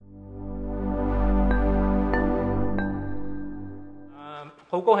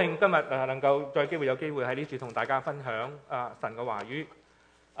好高興今日能夠再有機會喺呢處同大家分享神嘅話語。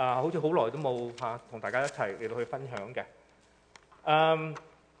好似好耐都冇同大家一齊嚟到去分享嘅。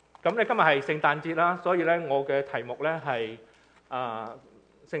咁咧今日係聖誕節啦，所以咧我嘅題目咧係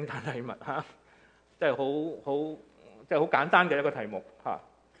聖誕禮物即係好簡單嘅一個題目嚇。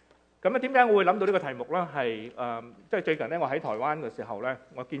咁咧點解我會諗到呢個題目咧？係即係最近咧我喺台灣嘅時候咧，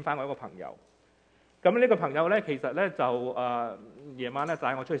我見翻我一個朋友。咁呢個朋友咧，其實咧就夜晚咧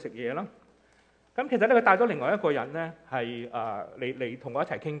帶我出去食嘢啦。咁其實咧佢帶咗另外一個人咧係嚟同我一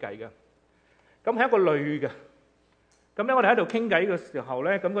齊傾偈嘅。咁係一個女嘅。咁咧我哋喺度傾偈嘅時候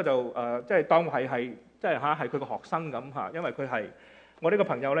咧，咁佢就即係當係即係係佢個學生咁嚇，因為佢係我呢個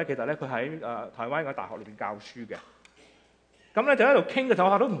朋友咧，其實咧佢喺台灣嘅大學裏邊教書嘅。咁咧就喺度傾嘅時候，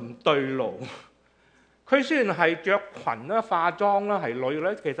我覺得唔對路。佢雖然係着裙啦、化妝啦、係女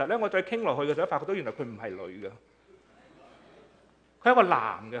咧，其實咧我再傾落去嘅時候，發覺到原來佢唔係女嘅，佢係一個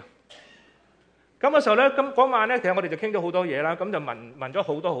男嘅。咁嘅時候咧，咁嗰晚咧，其實我哋就傾咗好多嘢啦，咁就問咗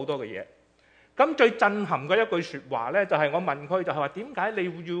好多嘅嘢。咁最震撼嘅一句説話咧，就係我問佢，就係話點解你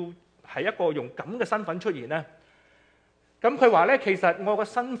要係一個用咁嘅身份出現咧？咁佢話咧，其實我個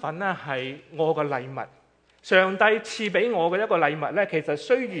身份咧係我個禮物。上帝賜俾我嘅一個禮物咧，其實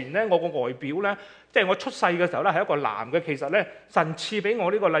雖然咧我個外表咧，即係我出世嘅時候咧係一個男嘅，其實咧神賜俾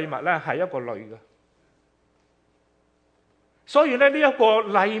我呢個禮物咧係一個女嘅。所以咧呢一個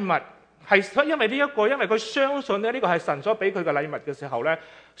禮物係因為佢相信咧呢個係神所俾佢嘅禮物嘅時候咧，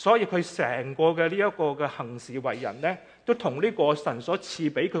所以佢成個嘅呢一個嘅行事為人咧，都同呢個神所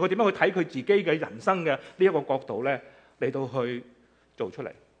賜俾佢點樣去睇佢自己嘅人生嘅呢一個角度咧嚟到去做出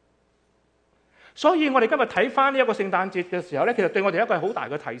嚟。所以我哋今日睇翻呢一個聖誕節嘅時候咧，其實對我哋一個係好大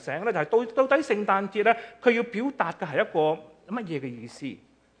嘅提醒咧，就係到底聖誕節咧，佢要表達嘅係一個乜嘢嘅意思？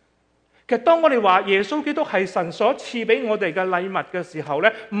其實當我哋話耶穌基督係神所賜俾我哋嘅禮物嘅時候咧，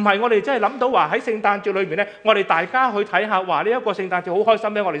唔係我哋真係諗到話喺聖誕節裏面咧，我哋大家去睇下話呢一個聖誕節好開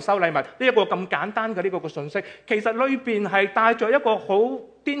心咧，我哋收禮物呢一個咁簡單嘅呢個嘅信息，其實裏邊係帶咗一個好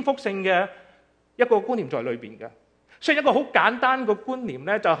顛覆性嘅一個觀念在裏邊嘅。所以一個好簡單嘅觀念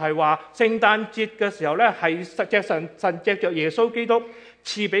咧，就係話聖誕節嘅時候咧，係神藉着耶穌基督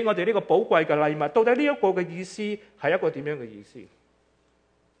賜俾我哋呢個寶貴嘅禮物。到底呢一個嘅意思係一個點樣嘅意思？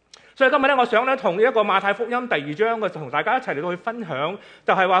所以今日咧，我想咧同呢一個馬太福音第2章嘅同大家一齊嚟到去分享，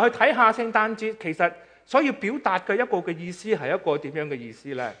就係話去睇下聖誕節其實所要表達嘅一個嘅意思係一個點樣嘅意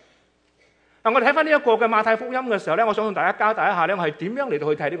思咧？嗱，我哋睇翻呢一個嘅馬太福音嘅時候咧，我想同大家交代一下咧，我係點樣嚟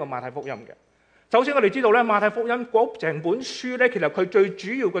到去睇呢個馬太福音嘅。首先我哋知道咧，馬太福音嗰成本書咧，其實佢最主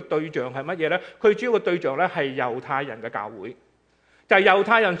要嘅對象係乜嘢咧？佢主要嘅對象咧係猶太人嘅教會，就係猶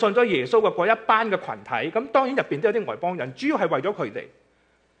太人信咗耶穌嘅嗰一班嘅群體。咁當然入邊都有啲外邦人，主要係為咗佢哋。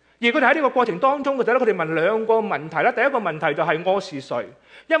而佢哋喺呢個過程當中嘅時候咧，佢哋問兩個問題啦。第一個問題就係我是誰？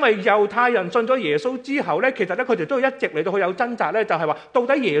因為猶太人信咗耶穌之後咧，其實咧佢哋都一直嚟到去有掙扎咧，就係話到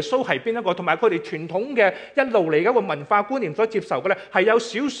底耶穌係邊一個？同埋佢哋傳統嘅一路嚟嘅一個文化觀念所接受嘅咧，係有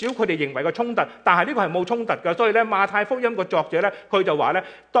少少佢哋認為嘅衝突。但係呢個係冇衝突嘅。所以咧，馬太福音個作者咧，佢就話咧，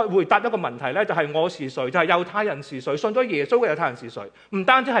回答一個問題咧，就係我是誰？就係猶太人是誰？信咗耶穌嘅猶太人是誰？唔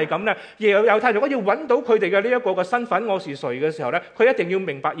單止係咁咧，猶太人如果要揾到佢哋嘅呢一個嘅身份，我是誰嘅時候咧，佢一定要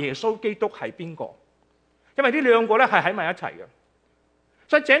明白耶穌基督係邊個？因為呢兩個咧係喺埋一齊嘅。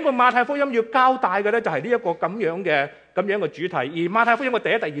所以整個馬太福音要交代嘅咧，就係呢一個咁樣嘅主題。而馬太福音嘅第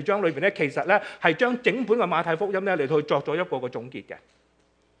1、第2章裏邊咧，其實咧係將整本嘅馬太福音咧嚟到去作咗一個嘅總結嘅。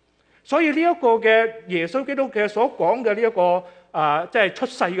所以呢一個嘅耶穌基督嘅所講嘅呢一個即係出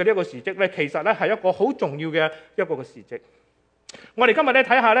世嘅呢一個時跡咧，其實咧係一個好重要嘅一個嘅時跡。我哋今日咧睇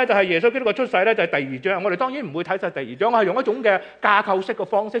下咧，就係耶穌基督嘅出世咧，就係第2章。我哋當然唔會睇晒第2章，我係用一種嘅架構式嘅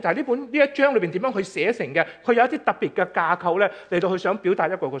方式，就係呢一章裏邊點樣去寫成嘅。佢有一啲特別嘅架構咧，嚟到去想表達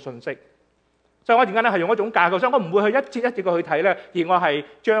一個嘅信息。所以我而家咧係用一種架構，所以我唔會去一節一節去睇咧，而我係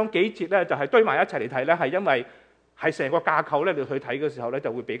將幾節咧就係堆埋一齊嚟睇咧，係因為係成個架構咧你去睇嘅時候咧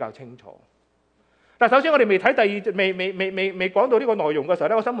就會比較清楚。但首先我哋未睇未講到呢個內容嘅時候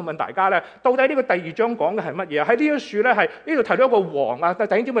咧，我想問大家咧，到底呢個第2章講嘅係乜嘢？喺呢一處咧係呢度提到一個王啊，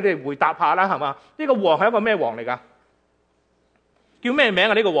弟兄姊妹你哋回答下啦，係嘛？呢個王係一個咩王嚟㗎？叫咩名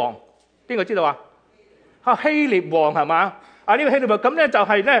啊？呢個王邊個知道啊？希臘王係嘛？呢個希臘王咁咧就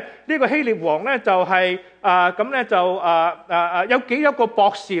係咧呢個希臘王咧就係咁咧就有幾多個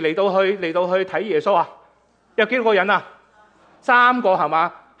博士嚟到去睇耶穌啊？有幾多個人啊？3個係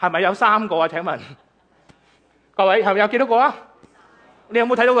嘛？係咪有3個啊？請問各位係咪有幾多個啊？你有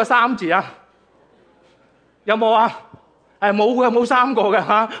冇睇到個3字啊？有冇啊？冇嘅，冇3個嘅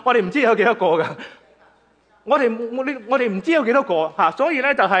嚇。我哋唔知有幾多個嘅。我哋唔知有幾多個嚇，所以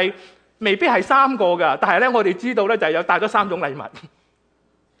咧就係未必係3個嘅。但係咧我哋知道咧就係有帶咗3種禮物。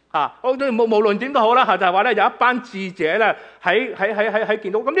無論點都好啦，就係話咧有一班智者咧喺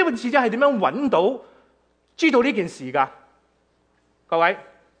見到，咁呢個智者係點樣揾到知道呢件事㗎？各位，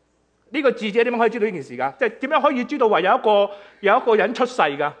呢個智者點樣可以知道呢件事㗎？即係點樣可以知道話有一個人出世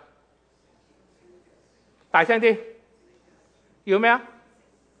㗎？大聲啲，要咩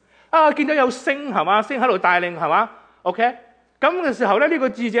啊？見到有星係嘛？星喺度帶領係嘛 ？OK， 咁嘅時候咧，呢個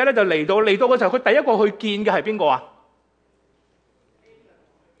智者咧就嚟到嘅時候，佢第一個去見嘅係邊個啊？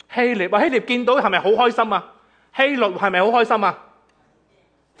希臘啊！希臘見到係咪好開心啊？希律係咪好開心啊？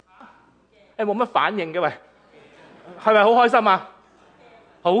冇乜反應嘅喂，係咪好開心啊？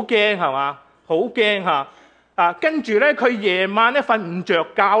好驚係嘛？好驚嚇！跟住咧，佢夜晚咧瞓唔着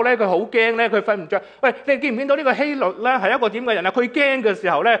覺咧，佢好驚咧，佢瞓唔着。喂，你見唔見到呢個希律咧係一個點嘅人啊？佢驚嘅時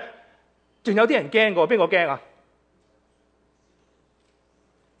候咧，仲有啲人驚過，邊個驚啊？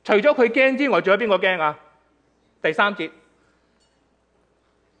除咗佢驚之外，仲有邊個驚啊？第3節。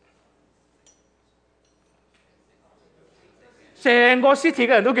成個 city 嘅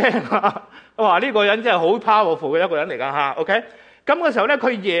人都驚啊！哇！呢個人真係好 powerful 嘅一個人嚟㗎嚇。OK， 咁嘅時候咧，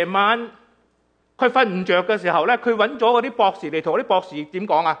佢夜晚佢瞓唔着嘅時候咧，佢揾咗嗰啲博士嚟同嗰啲博士點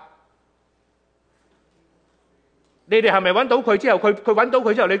講啊？你哋係咪揾到佢之後，佢揾到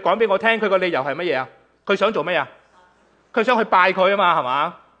佢之後，你講俾我聽，佢個理由係乜嘢啊？佢想做乜嘢？佢想去拜佢啊嘛，係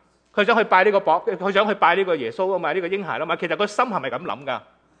嘛？佢想去拜呢個佢想去拜呢個耶穌啊嘛，呢個嬰孩啦嘛。其實個心係咪咁諗㗎？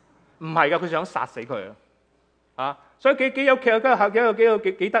唔係㗎，佢想殺死佢啊！所以幾得意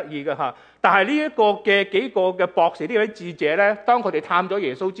嘅嚇，但係呢一個嘅幾個嘅博士呢位智者咧，當佢哋探咗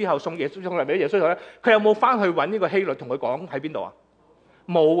耶穌之後，送嚟俾耶穌之後咧，佢有冇翻去揾呢個希律同佢講喺邊度啊？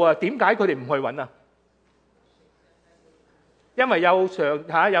冇啊！點解佢哋唔去揾啊？因為有上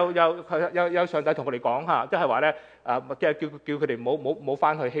帝同佢哋講嚇，即係話咧叫佢哋冇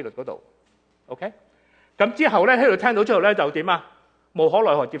翻去希律嗰度。OK， 咁之後咧，希律聽到之後咧就點啊？無可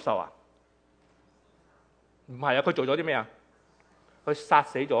奈何接受啊？唔係啊！佢做咗啲咩啊？佢殺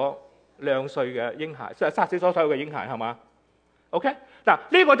死咗2歲嘅嬰孩，即係殺死咗所有嘅嬰孩，係嘛 ？OK， 嗱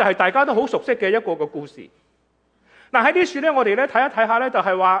呢個就係大家都好熟悉嘅一個故事。嗱喺啲書咧，我哋咧睇一睇下咧，就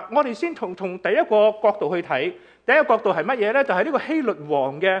係話我哋先從第一個角度去睇，第一個角度係乜嘢咧？就係呢個希律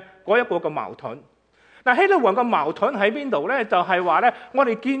王嘅嗰一個嘅矛盾。嗱，希律王嘅矛盾喺邊度咧？就係話咧，我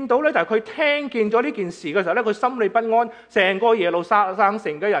哋見到咧，就係佢聽見咗呢件事嘅時候咧，佢心裏不安，成個耶路撒冷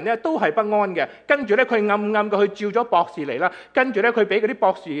城嘅人咧都係不安嘅。跟住咧，佢暗暗嘅去召咗博士嚟啦。跟住咧，佢俾嗰啲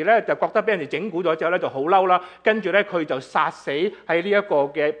博士咧就覺得俾人哋整蠱咗之後咧就好嬲啦。跟住咧，佢就殺死喺呢一個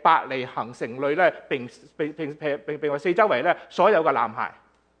嘅伯利恆城裏咧，並為四周圍咧所有嘅男孩。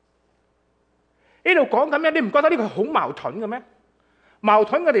呢度講緊咩？你唔覺得呢個好矛盾嘅咩？矛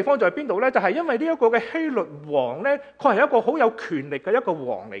盾嘅地方就係邊度咧？就係因為呢一個嘅希律王咧，佢係一個好有權力嘅一個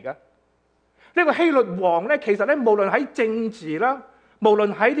王嚟嘅。呢個希律王咧，其實咧無論喺政治啦，無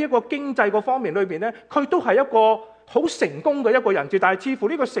論喺呢一個經濟個方面裏邊咧，佢都係一個好成功嘅一個人士。但係似乎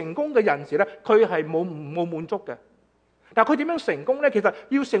呢個成功嘅人士咧，佢係冇滿足嘅。但係佢點樣成功咧？其實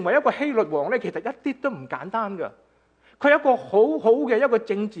要成為一個希律王咧，其實一啲都唔簡單㗎。佢係一個好好嘅一個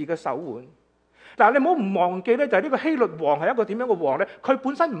政治嘅手腕。嗱，你唔好唔忘記咧，就係呢個希律王係一個點樣嘅王咧？佢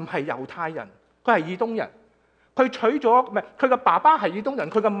本身唔係猶太人，佢係以東人。佢娶咗唔係佢嘅爸爸係以東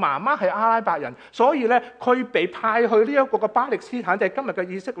人，佢嘅媽媽係阿拉伯人，所以咧佢被派去呢一個嘅巴力斯坦，即係今日嘅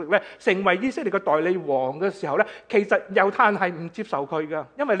以色列咧，成為以色列嘅代理王嘅時候咧，其實猶太人係唔接受佢嘅，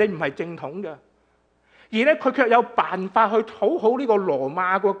因為你唔係正統嘅。而咧，佢卻有辦法去討好呢個羅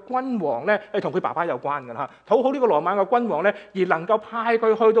馬個君王咧，係同佢爸爸有關嘅啦。討好呢個羅馬嘅君王咧，而能夠派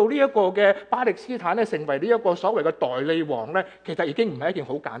佢去到呢一個嘅巴力斯坦咧，成為呢一個所謂嘅代理王咧，其實已經唔係一件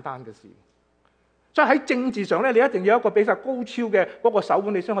好簡單嘅事。所以喺政治上咧，你一定要有一個比較高超嘅嗰個手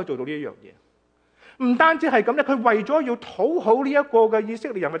腕，你先可以做到呢一樣嘢。唔單止係咁咧，佢為咗要討好呢一個嘅以色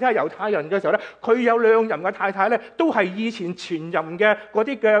列人或者係猶太人嘅時候咧，佢有2任嘅太太咧，都係以前前任嘅嗰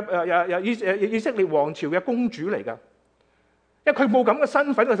啲嘅以色列王朝嘅公主嚟㗎。因為佢冇咁嘅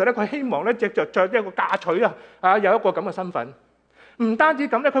身份嘅時候咧，佢希望咧着一個嫁娶有一個咁嘅身份。唔單止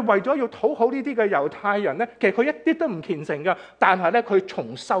咁咧，佢為咗要討好呢啲嘅猶太人咧，其實佢一啲都唔虔誠㗎，但係咧佢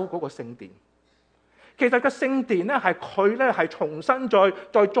重修嗰個聖殿。其實個聖殿咧係佢咧係重新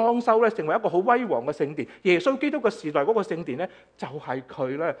再裝修咧，成為一個好威煌嘅聖殿。耶穌基督嘅時代嗰個聖殿咧，就係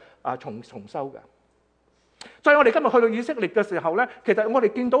佢咧重修嘅。所以我哋今日去到以色列嘅時候咧，其實我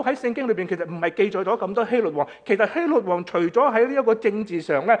哋見到喺聖經裏邊，其實唔係記載咗咁多希律王。其實希律王除咗喺呢一個政治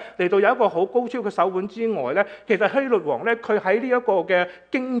上咧嚟到有一個好高超嘅手腕之外咧，其實希律王咧佢喺呢一個嘅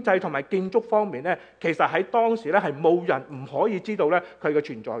經濟同埋建築方面咧，其實喺當時咧係冇人唔可以知道咧佢嘅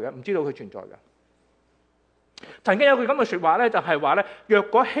存在嘅，唔知道佢存在嘅。曾經有句咁嘅説話咧，就係話咧，若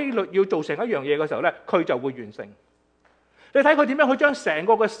果希律要做成一樣嘢嘅時候咧，佢就會完成。你睇佢點樣去將成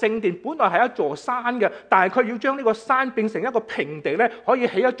個嘅聖殿本來係一座山嘅，但係佢要將呢個山變成一個平地咧，可以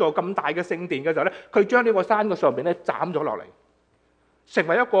起一座咁大嘅聖殿嘅時候咧，佢將呢個山嘅上邊咧斬咗落嚟，成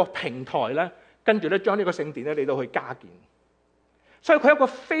為一個平台咧，跟住咧將呢個聖殿咧嚟到去加建。所以佢係一個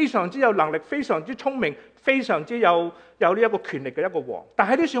非常之有能力、非常之聰明、非常之有呢一個權力嘅一個王。但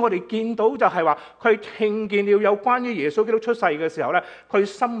係呢處我哋見到就係話，佢聽見了有關於耶穌基督出世嘅時候咧，佢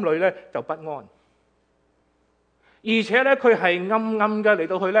心裏咧就不安。而且咧，佢係暗暗嘅嚟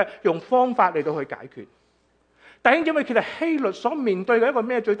到去咧，用方法嚟到去解決。弟兄姊妹，其實希律所面對嘅一個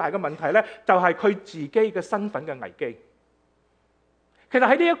咩最大嘅問題咧，就係佢自己嘅身份嘅危機。其實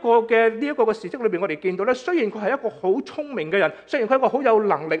喺呢一個嘅事蹟裏邊，我哋見到咧，雖然佢係一個好聰明嘅人，雖然佢係一個好有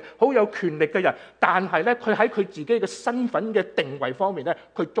能力、好有權力嘅人，但係咧，佢喺佢自己嘅身份嘅定位方面咧，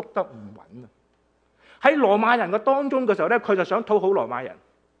佢捉得唔穩啊！喺羅馬人嘅當中嘅時候咧，佢就想討好羅馬人。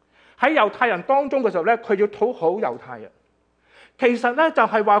喺猶太人當中嘅時候咧，佢要討好猶太人。其實咧就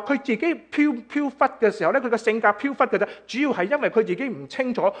係話佢自己飄忽嘅時候咧，佢嘅性格飄忽嘅啫。主要係因為佢自己唔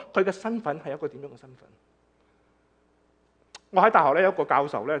清楚佢嘅身份係一個點樣嘅身份。我喺大學咧有一個教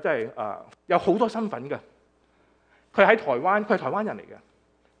授咧，即係有好多身份嘅。佢喺台灣，佢係台灣人嚟嘅，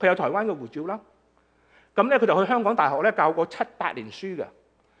佢有台灣嘅護照啦。咁咧佢就去香港大學咧教過7-8年書嘅。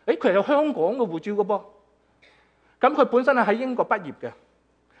佢係有香港嘅護照嘅噃。咁佢本身係喺英國畢業嘅。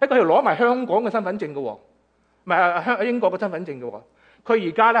佢又攞埋香港嘅身份證嘅喎，唔係英國嘅身份證嘅喎。佢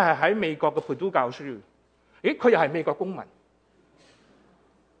而家咧係喺美國嘅培都教書。佢又係美國公民。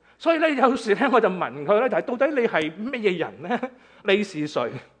所以咧有時咧我就問佢咧，就係到底你係乜嘢人咧？你是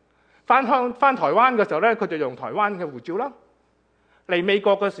誰？翻台灣嘅時候咧，佢就用台灣嘅護照啦。嚟美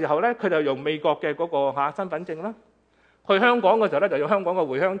國嘅時候咧，佢就用美國嘅嗰個身份證啦。去香港嘅時候咧，就用香港嘅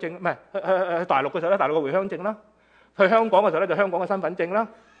回鄉證，唔係去大陸嘅時候咧，大陸嘅回鄉證啦。去香港嘅時候咧，就香港嘅身份證啦。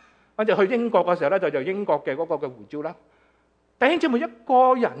跟住去英國嘅時候咧，就用英國嘅嗰個嘅護照啦。弟兄姊妹，一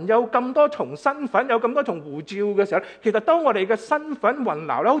個人有咁多重身份，有咁多重護照嘅時候，其實當我哋嘅身份混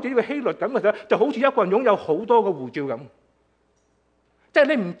淆咧，好似呢個希律咁嘅時候，就好似一個人擁有好多個護照咁。即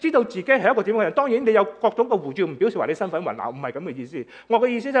係你唔知道自己係一個點樣嘅人。當然你有各種嘅護照，唔表示話你身份混淆，唔係咁嘅意思。我嘅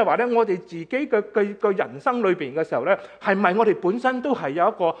意思就係話咧，我哋自己嘅人生裏邊嘅時候咧，係咪我哋本身都係有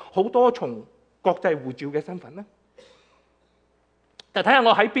一個好多重國際護照嘅身份咧？就睇下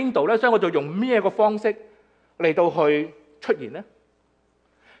我喺邊度咧，所以我就用咩個方式嚟到去出現咧。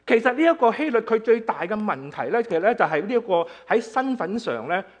其實呢一個希律佢最大嘅問題咧，其實咧就係呢一個喺身份上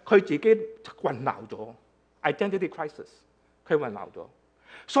咧，佢自己混淆咗 identity crisis， 佢混淆咗。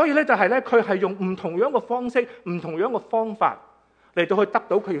所以咧就係咧，佢係用唔同樣嘅方式、唔同樣嘅方法嚟到去得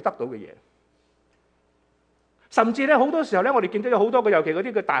到佢要得到嘅嘢。甚至咧好多時候咧，我哋見到有好多嘅，尤其嗰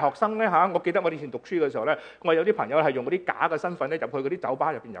啲嘅大學生咧嚇，我記得我以前讀書嘅時候咧，我有啲朋友係用嗰啲假嘅身份咧入去嗰啲酒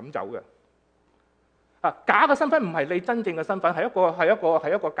吧入邊飲酒嘅。假嘅身份唔係你真正嘅身份，係一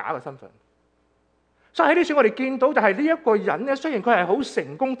個假嘅身份。所以喺呢處我哋見到就係呢一個人咧，雖然佢係好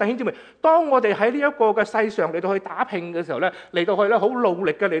成功，弟兄姊妹，當我哋喺呢一個嘅世上嚟到去打拼嘅時候咧，嚟到去咧好努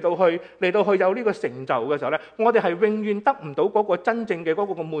力嘅嚟到去有呢個成就嘅時候咧，我哋係永遠得唔到嗰個真正嘅嗰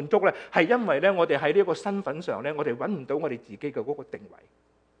個嘅滿足咧，係因為咧我哋喺呢一個身份上咧，我哋揾唔到我哋自己嘅嗰個定位。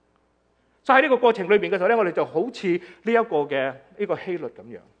所以喺呢個過程裏邊嘅時候咧，我哋就好似呢一個嘅呢個希律咁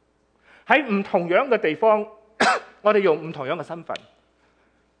樣，喺唔同樣嘅地方，我哋用唔同樣嘅身份。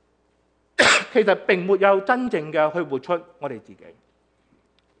其實並沒有真正嘅去活出我哋自己，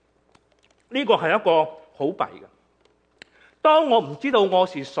呢個係一個好弊嘅。當我唔知道我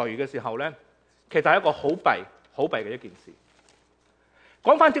是誰嘅時候呢，其實係一個好弊嘅一件事。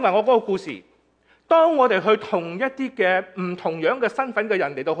講翻正話我嗰個故事，當我哋去同一啲嘅唔同樣嘅身份嘅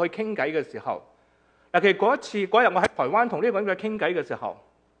人嚟到去傾偈嘅時候，尤其嗰日我喺台灣同呢個人嘅傾偈嘅時候，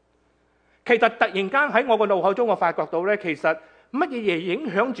其實突然間喺我個腦海中，我發覺到呢，其實乜嘢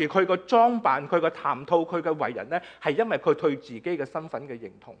影響住佢個裝扮、佢個談吐、佢嘅為人呢？係因為佢對自己嘅身份嘅認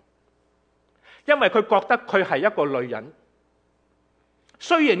同，因為佢覺得佢係一個女人，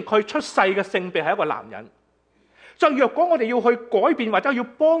雖然佢出世嘅性別係一個男人。所以若果我哋要去改變或者要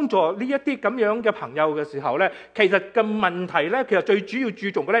幫助呢一啲咁樣嘅朋友嘅時候呢，其實嘅問題呢，其實最主要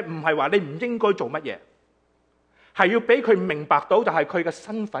注重嘅呢，唔係話你唔應該做乜嘢，係要俾佢明白到就係佢嘅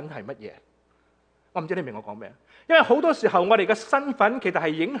身份係乜嘢。我唔知你明我講咩？因為好多時候我哋嘅身份其實係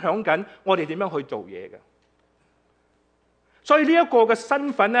影響緊我哋點樣去做嘢嘅。所以呢一個嘅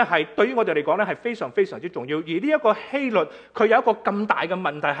身份咧，係對於我哋嚟講咧係非常非常之重要。而呢一個希律佢有一個咁大嘅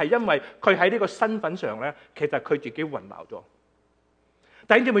問題，係因為佢喺呢個身份上咧，其實佢自己混淆咗。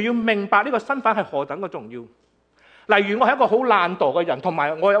弟兄姊妹要明白呢個身份係何等嘅重要。例如我係一個好懶惰嘅人，同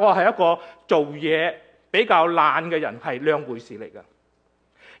埋我係一個做嘢比較懶嘅人，係兩回事嚟嘅。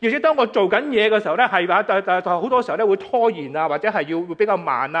而且當我做緊嘢嘅時候咧，係話但好多時候咧會拖延啊，或者係要比較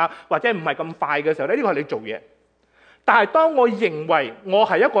慢啊，或者唔係咁快嘅時候咧，呢個係你做嘢。但係當我認為我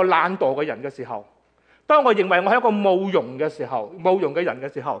係一個懶惰嘅人嘅時候，當我認為我係一個冇用嘅時候，冇用嘅人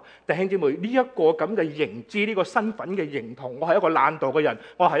嘅時候，弟兄姊妹，呢一個咁嘅認知，呢個身份嘅認同，我係一個懶惰嘅人，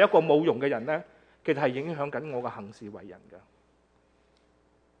我係一個冇用嘅人咧，其實係影響緊我嘅行事為人㗎。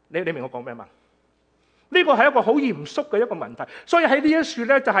你明我講咩嘛？呢個係一個好嚴肅嘅一個問題，所以喺呢一處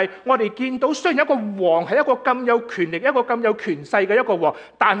咧，就係我哋見到雖然一個王係一個咁有權力、一個咁有權勢嘅一個王，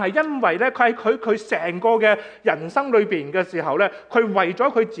但係因為咧佢喺佢成個嘅人生裏邊嘅時候咧，佢為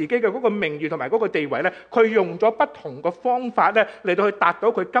咗佢自己嘅嗰個名譽同埋嗰個地位咧，佢用咗不同嘅方法咧嚟到去達到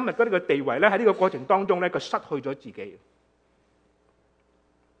佢今日嗰啲嘅地位咧。喺呢個過程當中咧，佢失去咗自己。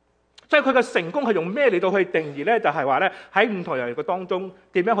所以佢嘅成功係用咩嚟到去定義咧？就係話咧喺唔同人嘅當中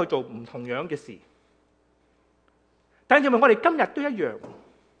點樣去做唔同樣嘅事。但係因為我哋今日都一樣，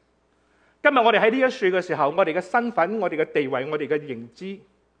今日我哋喺呢一處嘅時候，我哋嘅身份、我哋嘅地位、我哋嘅認知，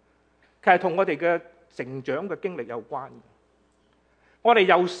其實同我哋嘅成長嘅經歷有關。我哋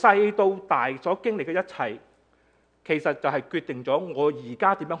由細到大所經歷嘅一切，其實就係決定咗我而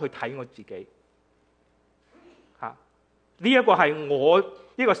家點樣去睇我自己。嚇，呢一個係我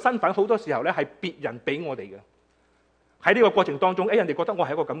呢個身份，好多時候咧係別人俾我哋嘅。喺呢個過程當中，人哋覺得我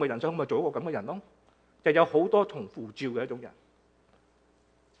係一個咁嘅人，所以我咪做一個咁嘅人咯。就有好多同呼召嘅一種人。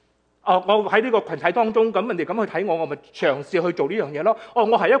我喺呢個群體當中，咁人哋咁去睇我，我咪嘗試去做呢樣嘢咯。我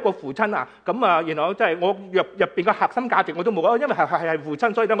係一個父親啊，咁啊，然後即係我入邊嘅核心價值我都冇啊，因為係父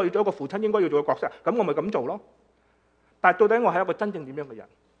親，所以咧我要做一個父親應該要做嘅角色，咁我咪咁做咯。但係到底我係一個真正點樣嘅人？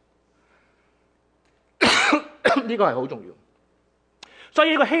呢個係好重要。所以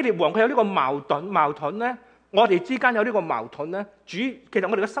呢個希臘王佢有呢個矛盾咧。我哋之間有呢個矛盾咧，其實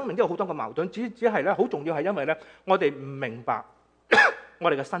我哋嘅生命都有好多個矛盾，只係咧好重要係因為咧，我哋唔明白我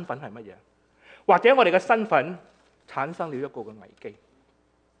哋嘅身份係乜嘢，或者我哋嘅身份產生了一個嘅危機。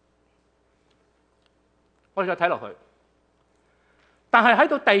我哋再睇落去，但係喺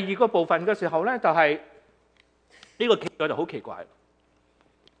到第二個部分嘅時候咧，就係呢個記載就好奇怪。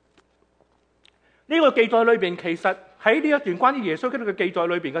呢個記載裏邊其實喺呢一段關於耶穌基督嘅記載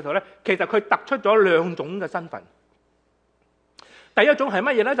裏邊嘅時候咧，其實佢突出咗兩種嘅身份。第一種係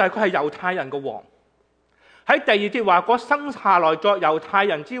乜嘢咧？就係佢係猶太人嘅王。喺第二節話：我生下來作猶太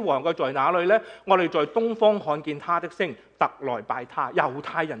人之王嘅在哪裏咧？我哋在東方看見他的星，特來拜他。猶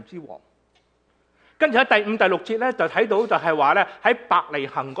太人之王。跟住喺第五、第六節咧，就睇到就係話咧，喺伯利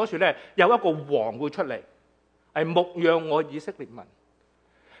恆嗰處咧有一個王會出嚟，係牧養我以色列民。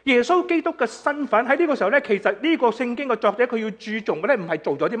耶穌基督嘅身份喺呢個時候咧，其實呢個聖經嘅作者佢要注重嘅咧，唔係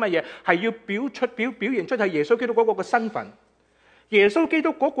做咗啲乜嘢，係要表現出係耶穌基督嗰個嘅身份。耶穌基督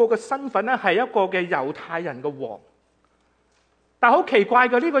嗰個嘅身份咧，係一個嘅猶太人嘅王。但係好奇怪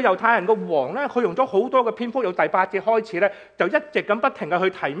嘅，呢個猶太人嘅王咧，佢用咗好多嘅篇幅，由第8節開始咧，就一直咁不停嘅去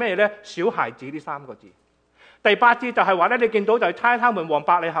提咩咧？小孩子呢3個字。第8節就係話咧，你見到就係差他們往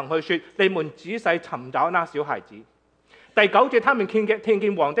伯利恆去說，你們仔細尋找那小孩子。第9節，他們聽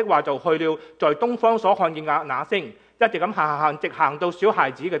見王的話就去了，在東方所看見那星，一直咁行，直行到小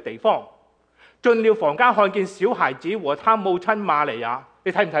孩子嘅地方，進了房間，看見小孩子和他母親瑪利亞。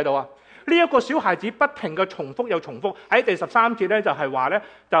你睇唔睇到啊？呢一個小孩子不停嘅重複又重複。喺第13節咧，就係話咧，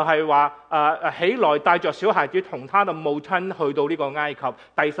就係話起來帶着小孩子同他嘅母親去到呢個埃及。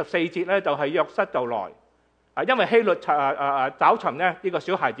第14節咧，就係約瑟就來，因為希律找尋咧呢個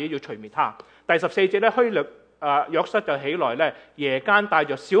小孩子要除滅他。第14節咧，約瑟就起來咧，夜間帶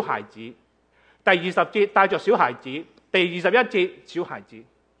着小孩子。第20節帶着小孩子。第21節小孩子。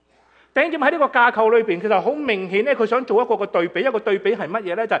弟兄姊妹，喺呢個架構裏邊，其實好明顯咧，佢想做一個對比。一個對比係乜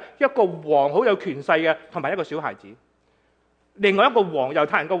嘢咧？就係一個王好有權勢嘅，同埋一個小孩子。另外一個王，猶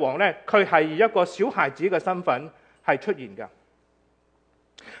太人嘅王咧，佢係以一個小孩子嘅身份係出現㗎。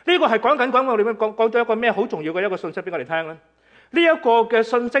呢個係講我哋講咗一個咩好重要嘅一個信息俾我哋聽咧？呢一個嘅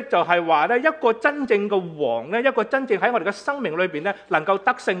信息就係話咧，一個真正嘅王咧，一個真正喺我哋嘅生命裏邊咧，能夠得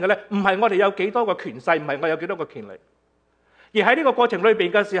勝嘅咧，唔係我哋有幾多個權勢，唔係我有幾多個權力，而喺呢個過程裏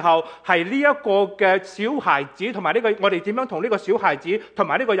邊嘅時候，係呢一個嘅小孩子同埋呢個我哋點樣同呢個小孩子同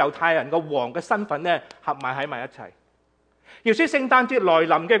埋呢個猶太人嘅王嘅身份咧合埋喺埋一齊。要知聖誕節來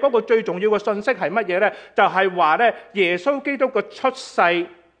臨嘅嗰個最重要嘅信息係乜嘢咧？就係話咧，耶穌基督嘅出世。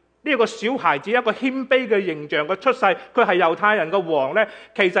呢個小孩子一個謙卑嘅形象嘅出世，佢係猶太人嘅王咧。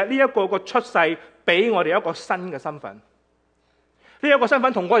其實呢一個個出世俾我哋一個新嘅身份。呢一個身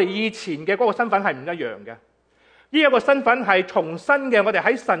份同我哋以前嘅嗰個身份係唔一樣嘅。呢一個身份係重新嘅，我哋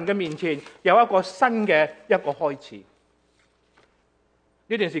喺神嘅面前有一個新嘅一個開始。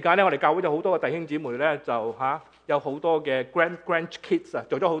呢段時間咧，我哋教會有好多嘅弟兄姊妹咧，就有好多嘅 grandkids 啊，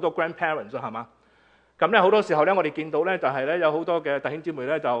做咗好多 grandparents 啊，係嘛？咁咧好多時候咧，我哋見到咧就係咧有好多嘅弟兄姊妹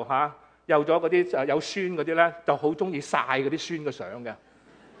咧就有咗嗰啲有孫嗰啲咧，就好中意晒嗰啲孫嘅相嘅。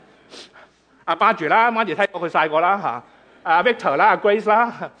阿巴住啦，媽住睇過佢晒過啦嚇。阿 Victor 啦，阿 Grace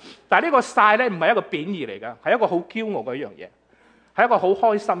啦，但係呢個晒咧唔係一個貶義嚟㗎，係一個好驕傲嘅一樣嘢，係一個好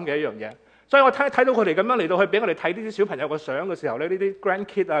開心嘅一樣嘢。所以我睇到佢哋咁樣嚟到去俾我哋睇呢啲小朋友嘅相嘅時候咧，呢啲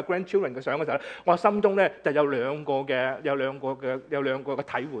grandkid 啊、grandchildren 嘅相嘅時候咧，我心中咧就有兩個嘅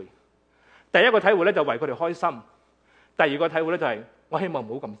體會。第一個體會咧就為佢哋開心，第二個體會咧就係我希望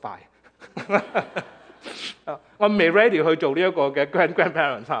唔好咁快，我未 ready 去做呢一個嘅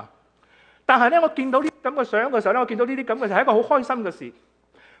grandparents 啊。但係咧，我見到呢啲咁嘅相嘅時候咧，我見到呢啲咁嘅就係一個好開心嘅事。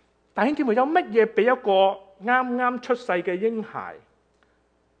弟兄姊妹，有乜嘢比一個啱啱出世嘅嬰孩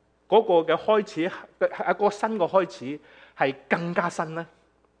嗰個嘅開始，一個新嘅開始係更加新呢？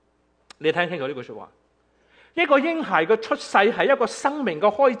你聽清楚呢句説話。一個嬰孩嘅出世係一個生命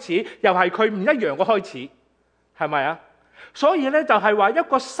嘅開始，又係佢唔一樣嘅開始，係咪啊？所以咧就係話一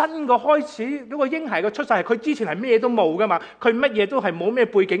個新嘅開始，呢個嬰孩嘅出世係佢之前係咩都冇噶嘛，佢乜嘢都係冇，咩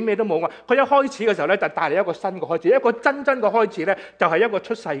背景咩都冇嘛。佢一開始嘅時候咧就帶嚟一個新嘅開始，一個真嘅開始咧就係一個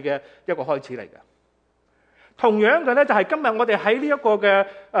出世嘅一個開始嚟嘅。同樣嘅咧就係今日我哋喺呢一個嘅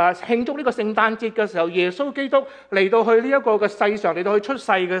慶祝呢個聖誕節嘅時候，耶穌基督嚟到去呢一個嘅世上，嚟到去出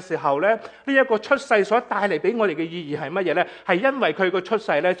世嘅時候咧，呢一個出世所帶嚟俾我哋嘅意義係乜嘢咧？係因為佢個出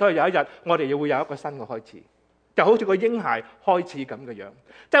世咧，所以有一日我哋會有一個新嘅開始。就好似個嬰孩開始咁嘅樣，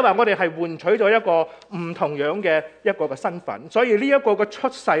即係話我哋係換取咗一個唔同樣嘅一個嘅身份，所以呢一個嘅出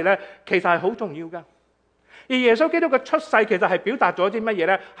世咧，其實係好重要噶。而耶穌基督嘅出世其實係表達咗啲乜嘢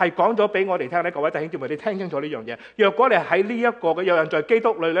咧？係講咗俾我哋聽咧，各位弟兄姊妹，你聽清楚呢樣嘢。若果你喺呢一個嘅有人在基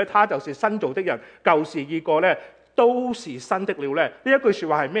督裏咧，他就是新造的人，舊事已過咧，都是新的了咧。呢一句説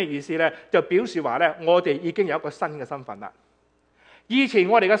話係咩意思咧？就表示話咧，我哋已經有一個新嘅身份啦。以前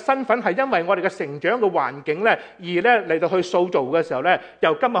我哋嘅身份係因為我哋嘅成長嘅環境咧，而咧嚟到去塑造嘅時候咧，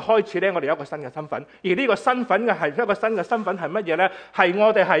由今日開始咧，我哋有一個新嘅身份。而呢個身份嘅係一個新嘅身份係乜嘢咧？係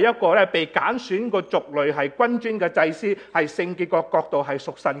我哋係一個咧被揀選個族類，係君尊嘅祭司，係聖潔個國度，係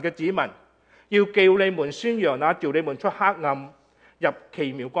屬神嘅子民。要叫你們宣揚那召你們出黑暗入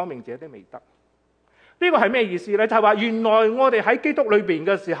奇妙光明者的美德。呢個係咩意思呢？就係話原來我哋喺基督裏邊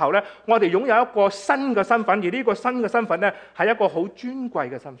嘅時候呢，我哋擁有一個新嘅身份，而呢個新嘅身份呢，係一個好尊貴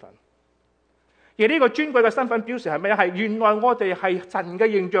嘅身份。而呢個尊貴嘅身份表示係咩？係原來我哋係神嘅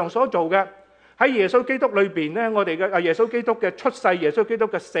形象所做嘅。喺耶穌基督裏邊呢，我哋嘅耶穌基督嘅出世、耶穌基督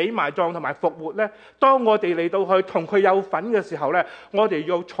嘅死埋葬同埋復活呢，當我哋嚟到去同佢有份嘅時候呢，我哋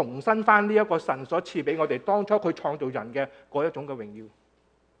要重新翻呢一個神所賜俾我哋當初佢創造人嘅嗰一種嘅榮耀。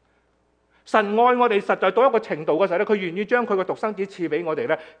神愛我哋實在到一個程度嘅時候咧，佢願意將佢個獨生子賜俾我哋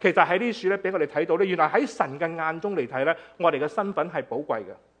咧。其實喺呢處咧，俾我哋睇到咧，原來喺神嘅眼中嚟睇咧，我哋嘅身份係寶貴嘅，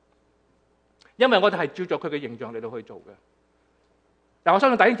因為我哋係照着佢嘅形象嚟到去做嘅。嗱，我相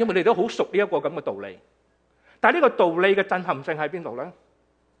信弟兄姊妹你都好熟呢一個咁嘅道理，但係呢個道理嘅震撼性喺邊度咧？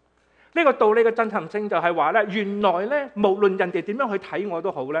呢個道理嘅震撼性就係話咧，原來咧，無論人哋點樣去睇我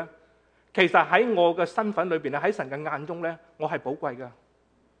都好咧，其實喺我嘅身份裏邊咧，喺神嘅眼中咧，我係寶貴嘅。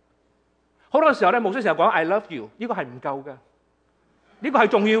好多時候咧，牧師成日講 I love you， 呢個係唔夠嘅，呢個係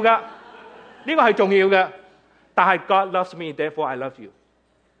重要嘅，呢個係重要嘅。但係 God loves me, therefore I love you。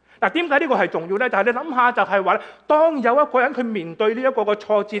嗱，點解呢個係重要咧？就係你諗下，就係話咧，當有一個人佢面對呢一個嘅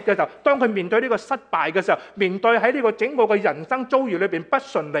挫折嘅時候，當佢面對呢個失敗嘅時候，面對喺呢個整個嘅人生遭遇裏邊不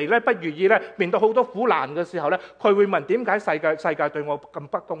順利咧、不如意咧，面對好多苦難嘅時候咧，佢會問：點解世界對我咁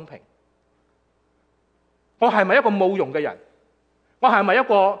不公平？我係咪一個冇用嘅人？我係咪一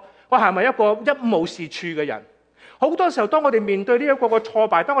個一無是處嘅人？好多時候，當我哋面對呢一個嘅挫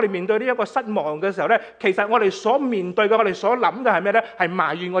敗，當我哋面對呢一個失望嘅時候咧，其實我哋所面對嘅，我哋所諗嘅係咩咧？係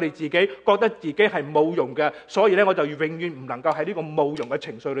埋怨我哋自己，覺得自己係冇用嘅，所以咧我就永遠唔能夠喺呢個冇用嘅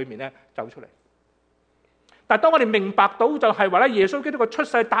情緒裏面咧走出嚟。但係當我哋明白到就係話咧，耶穌基督嘅出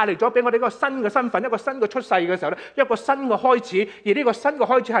世帶嚟咗俾我哋一個新嘅身份，一個新嘅出世嘅時候咧，一個新嘅開始。而呢個新嘅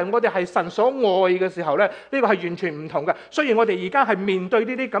開始係我哋係神所愛嘅時候咧，呢個係完全唔同嘅。雖然我哋而家係面對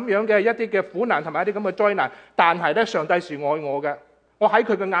呢啲咁樣嘅一啲嘅苦難同埋一啲咁嘅災難，但係咧上帝是愛我嘅，我喺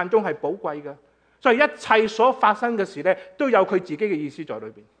佢嘅眼中係寶貴嘅。所以一切所發生嘅事咧，都有佢自己嘅意思在裏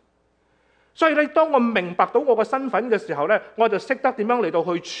邊。所以咧，當我明白到我個身份嘅時候咧，我就識得點樣嚟到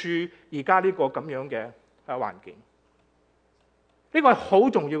去處而家呢個咁樣嘅環境。呢個係好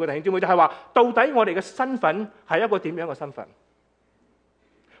重要嘅弟兄姊妹，就係話到底我哋嘅身份係一個點樣嘅身份？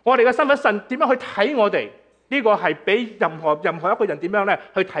我哋嘅身份神點樣去睇我哋？呢個係比任何一個人點樣咧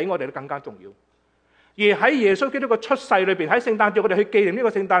去睇我哋都更加重要。而喺耶穌基督嘅出世裏邊，喺聖誕節我哋去紀念呢個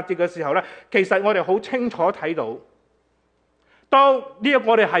聖誕節嘅時候咧，其實我哋好清楚睇到，當呢一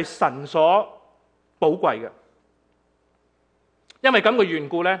個我哋係神所寶貴嘅，因為咁嘅緣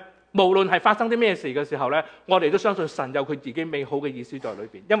故咧，無論係發生啲咩事嘅時候咧，我哋都相信神有佢自己美好嘅意思在裏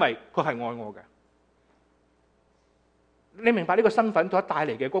邊，因為佢係愛我嘅。你明白呢個身份所帶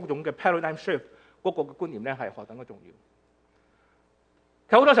嚟嘅嗰種嘅 paradigm shift 嗰個嘅觀念咧，係何等嘅重要？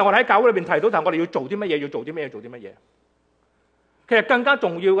其實好多時候我哋喺教會裏邊提到，就係我哋要做啲乜嘢，要做啲咩，做啲乜嘢。其實更加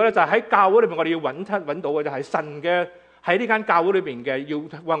重要嘅咧，就係喺教會裏邊，我哋要揾到嘅就係神嘅喺呢間教會裏邊嘅，要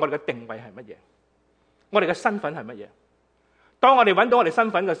話我哋嘅定位係乜嘢，我哋嘅身份係乜嘢。當我哋揾到我哋身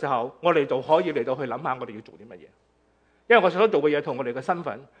份嘅時候，我哋就可以嚟到去諗下我哋要做啲乜嘢。因為我所做嘅嘢同我哋嘅身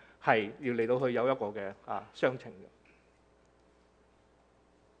份係要嚟到去有一個嘅相稱嘅。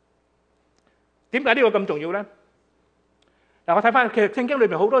點解呢個咁重要咧？嗱，我睇翻其實聖經裏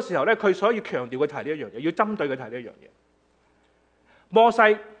邊好多時候咧，佢所以強調嘅提呢一樣嘢，要針對嘅提呢一樣嘢。摩西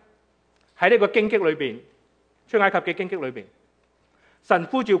喺呢個荊棘裏邊，出埃及嘅荊棘裏邊，神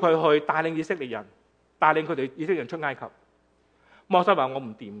呼召佢去帶領以色列人，帶領佢哋以色列人出埃及。摩西話我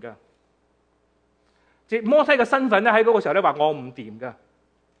唔掂噶，即摩西嘅身份咧喺嗰個時候咧話我唔掂噶，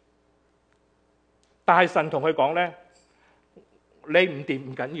但係神同佢講咧，你唔掂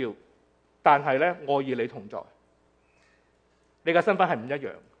唔緊要，但係咧我與你同在。你嘅身份係唔一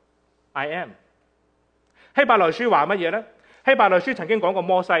樣 ，I am。希伯來書話乜嘢咧？希伯來書曾經講過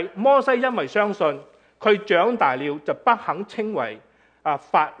摩西因為相信佢長大了就不肯稱為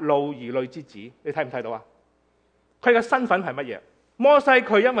法老兒女之子。你睇唔睇到啊？佢嘅身份係乜嘢？摩西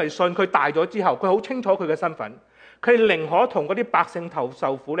佢因為信，佢大咗之後，佢好清楚佢嘅身份，佢寧可同嗰啲百姓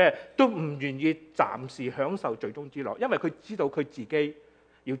受苦咧，都唔願意暫時享受罪中之樂，因為佢知道佢自己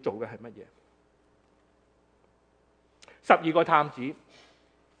要做嘅係乜嘢。12個探子，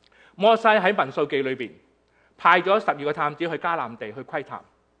摩西喺民數記裏邊派咗12個探子去迦南地去窺探，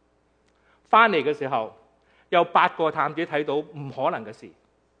翻嚟嘅時候有8個探子睇到唔可能嘅事，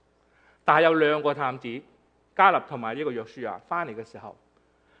但係有2個探子迦勒同埋呢個約書亞翻嚟嘅時候，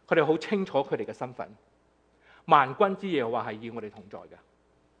佢哋好清楚佢哋嘅身份，萬軍之耶和華係與我哋同在嘅，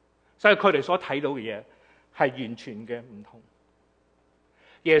所以佢哋所睇到嘅嘢係完全嘅唔同。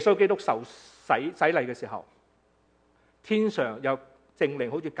耶穌基督受洗禮嘅時候，天上有聖靈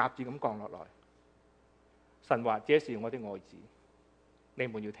好似鴿子咁降落來，神話這是我的愛子，你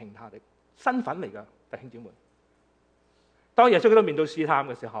們要聽他的。身份嚟㗎，弟兄姊妹。當耶穌基督面對試探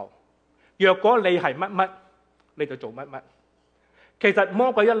嘅時候，若果你係乜乜，你就做乜乜。其實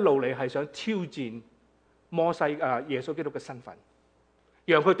魔鬼一路嚟係想挑戰耶穌基督嘅身份，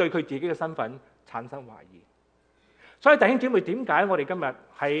讓佢對佢自己嘅身份產生懷疑。所以弟兄姊妹，點解我哋今日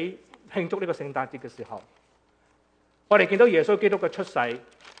喺慶祝呢個聖誕節嘅時候，我哋見到耶穌基督嘅出世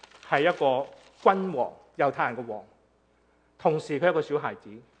係一個君王，猶太人嘅王，同時佢係一個小孩子，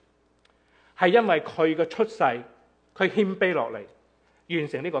係因為佢嘅出世，佢謙卑落嚟，完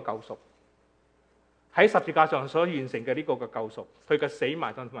成呢個救贖，喺十字架上所完成嘅呢個嘅救贖，佢嘅死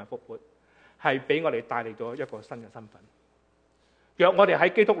埋葬同埋復活，係俾我哋帶嚟咗一個新嘅身份。若我哋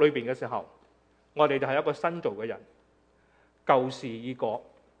喺基督裏邊嘅時候，我哋就係一個新造嘅人，舊事已過，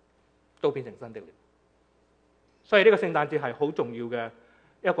都變成新的了。所以呢個聖誕節係好重要嘅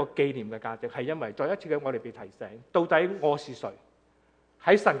一個紀念嘅價值，係因為再一次嘅我哋被提醒，到底我是誰？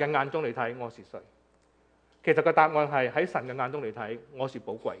喺神嘅眼中嚟睇，我是誰？其實個答案係喺神嘅眼中嚟睇，我是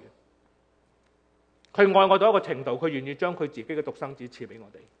寶貴嘅。佢愛我到一個程度，佢願意將佢自己嘅獨生子賜俾我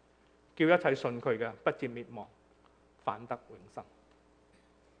哋，叫一切信佢嘅不至滅亡，反得永生。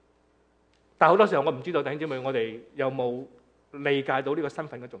但好多時候我唔知道弟兄姊妹，我哋有冇理解到呢個身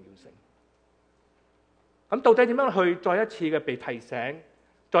份嘅重要性？咁到底點樣去再一次嘅被提醒，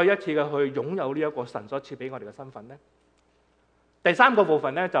再一次嘅去擁有呢一個神所賜俾我哋嘅身份呢？第三個部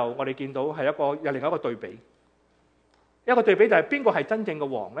分呢，就我哋見到係有另一個對比，一個對比就係邊個係真正嘅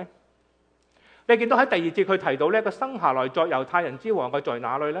王呢？你見到喺第2節佢提到呢個生下來作猶太人之王嘅在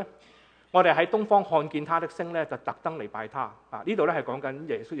哪裏呢？我哋喺東方看見他的星呢，就特登嚟拜他。呢度咧係講緊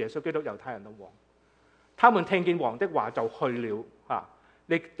耶穌基督猶太人嘅王，他們聽見王的話就去了。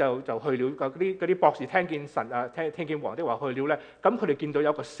你就去了，嗰啲博士聽見神聽見王的話去了咧，咁佢哋見到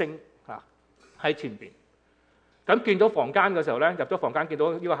有個星喺前邊，咁見到房間嘅時候咧，入咗房間見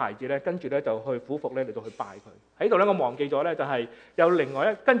到呢個孩子咧，跟住咧就去俯伏咧嚟到去拜佢。喺度咧我忘記咗咧，就係有另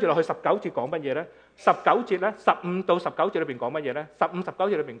外跟住落去19節講乜嘢咧？19節咧15到19節裏邊講乜嘢咧？15、19節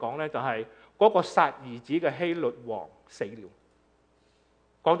裏邊講咧就係嗰個殺兒子嘅希律王死了，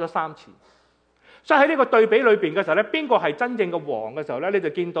講咗3次。所以喺呢個對比裏邊嘅時候咧，邊個係真正嘅王嘅時候咧，你就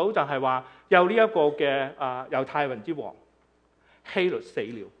見到就係話有呢一個嘅猶太人之王希律死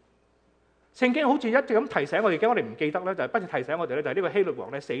了。聖經好似一直咁提醒我哋，驚我哋唔記得咧，就係不斷提醒我哋咧，就係呢個希律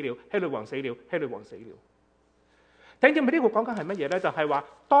王咧死了，希律王死了，希律王死了。睇見咪呢個講緊係乜嘢咧？就係話，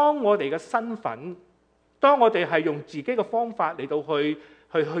當我哋嘅身份，當我哋係用自己嘅方法嚟到去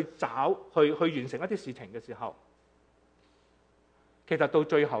完成一啲事情嘅時候，其實到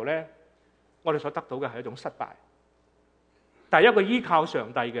最後咧，我哋所得到嘅係一種失敗。但係一個依靠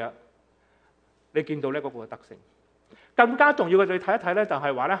上帝嘅，你見到咧嗰個得勝。更加重要嘅，你睇一睇咧，就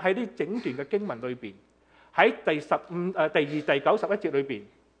係話咧喺呢整段嘅經文裏邊，喺第2、第91節裏邊，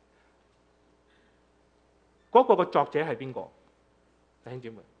嗰個嘅作者係邊個？弟兄姊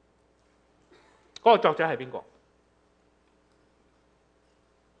妹，嗰個作者係邊個？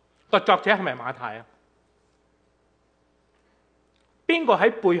個作者係咪馬太啊？邊個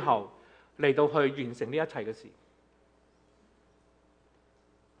喺背後嚟到去完成呢一切嘅事？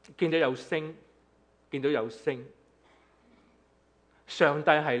見到有星，見到有星。上帝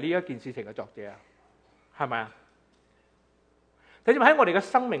係呢一件事情嘅作者啊，係咪啊？睇住喺我哋嘅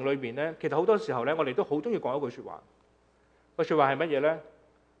生命裏邊咧，其實好多時候咧，我哋都好中意講一句説話。個説話係乜嘢咧？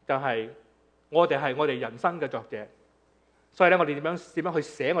就係我哋係我哋人生嘅作者。所以咧，我哋點樣去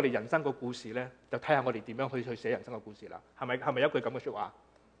寫我哋人生個故事咧？就睇下我哋點樣去寫人生嘅故事啦。係咪一句咁嘅説話？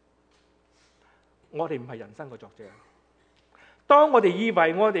我哋唔係人生嘅作者。當我哋以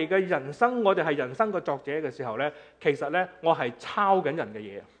為我哋嘅人生，我哋係人生嘅作者嘅時候咧，其實咧我係抄緊人嘅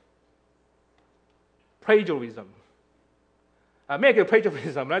嘢。Plagiarism 咩叫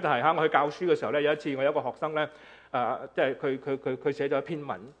plagiarism 咧？就係我去教書嘅時候咧，有一次我有一個學生咧，即係佢寫咗一篇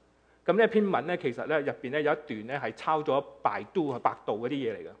文。咁呢篇文咧，其實咧入邊咧有一段咧係抄咗百度嗰啲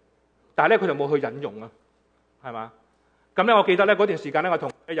嘢嚟嘅，但係咧佢就冇去引用啊，係嘛？咁咧我記得咧嗰段時間咧，我同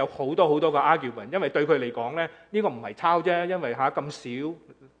有好多個 argument， 因為對佢嚟講咧呢個唔係抄啫，因為咁少，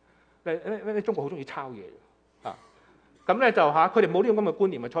你中國好中意抄嘢啊，咁咧就佢哋冇呢種咁嘅觀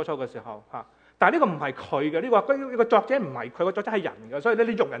念啊，初嘅時候嚇。但係呢個唔係佢嘅，呢個作者唔係佢，個作者係人嘅，所以咧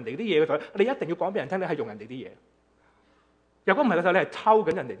你用人哋啲嘢嘅時候，你一定要講俾人聽，你係用人哋啲嘢。如果唔係嘅時候，你係抄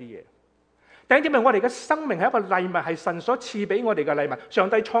緊人哋啲嘢。第一點係我哋嘅生命係一個禮物，係神所賜俾我哋嘅禮物。上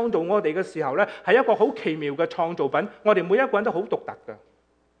帝創造我哋嘅時候咧，係一個好奇妙嘅創造品。我哋每一個人都好獨特嘅。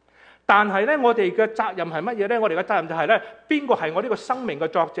但係咧，我哋嘅責任係乜嘢咧？我哋嘅責任就係咧，邊個係我呢個生命嘅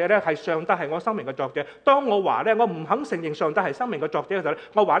作者咧？係上帝係我生命嘅作者。當我話咧，我唔肯承認上帝係生命嘅作者嘅時候咧，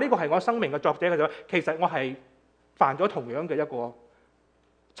我話呢個係我生命嘅作者嘅時候，其實我係犯咗同樣嘅一個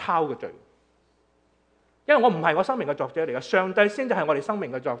抄嘅罪。因為我唔係我生命嘅作者嚟嘅，上帝先至係我哋生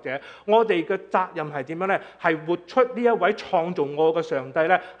命嘅作者。我哋嘅責任係點樣咧？係活出呢一位創造我嘅上帝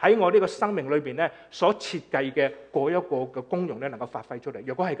咧，喺我呢個生命裏邊咧所設計嘅嗰一個嘅功用咧，能夠發揮出嚟。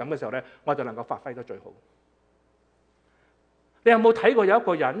如果係咁嘅時候咧，我就能夠發揮得最好。你有冇睇過有一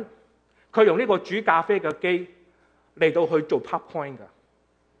個人，佢用呢個煮咖啡嘅機嚟到去做 PowerPoint 㗎？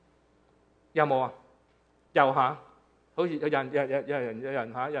有冇啊？有嚇，好似有人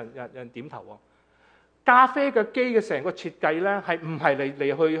點頭喎。咖啡嘅機嘅成個設計咧，係唔係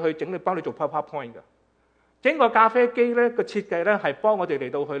嚟去整你幫你做 PowerPoint 嘅？整個咖啡機咧個設計咧係幫我哋嚟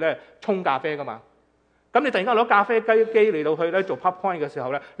到去咧沖咖啡噶嘛。咁你突然間攞咖啡機嚟到去咧做 PowerPoint 嘅時候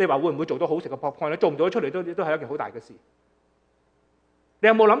咧，你話會唔會做到好食嘅 PowerPoint 咧？做唔到出嚟都係一件好大嘅事。你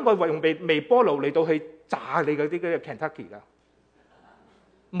有冇諗過用微波爐嚟到去炸你嗰啲嘅 Kentucky 㗎？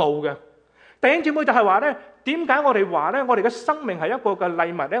冇嘅。弟兄姊妹就係話咧，點解我哋話咧，我哋嘅生命係一個嘅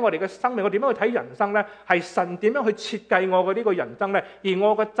禮物咧？我哋嘅生命，我點樣去睇人生咧？係神點樣去設計我嘅呢個人生咧？而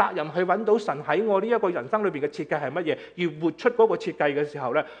我嘅責任去揾到神喺我呢一個人生裏邊嘅設計係乜嘢？而活出嗰個設計嘅時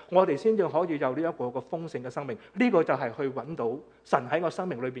候咧，我哋先至可以有呢一個嘅豐盛嘅生命。呢個就係去揾到神喺我生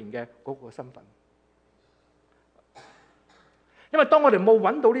命裏邊嘅嗰個身份。因為當我哋冇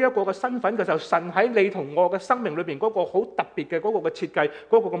揾到呢一個嘅身份嘅時候，神喺你同我嘅生命裏邊嗰個好特別嘅嗰個嘅設計，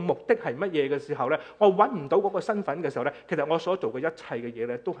嗰個嘅目的係乜嘢嘅時候咧，我揾唔到嗰個身份嘅時候咧，其實我所做嘅一切嘅嘢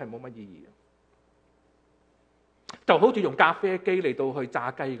咧，都係冇乜意義嘅。就好似用咖啡機嚟到去炸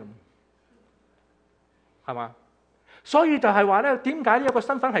雞咁，係嘛？所以就係話咧，點解呢一個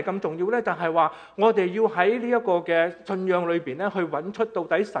身份係咁重要咧？就係話我哋要喺呢一個嘅信仰裏邊咧，去揾出到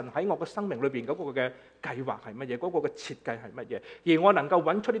底神喺我嘅生命裏邊嗰個嘅計劃係乜嘢，嗰個嘅設計係乜嘢。而我能夠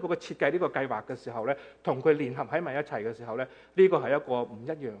揾出呢個嘅設計呢個計劃嘅時候咧，同佢聯合喺埋一齊嘅時候咧，呢個係一個唔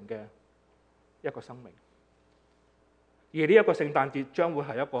一樣嘅一個生命。而呢一個聖誕節將會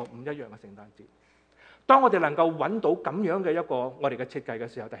係一個唔一樣嘅聖誕節。當我哋能夠揾到咁樣嘅一個我哋嘅設計嘅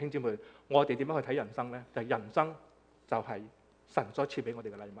時候，弟兄姊妹，我哋點樣去睇人生咧？就係人生就係神所賜俾我哋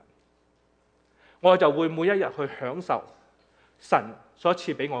嘅禮物，我就會每一日去享受神所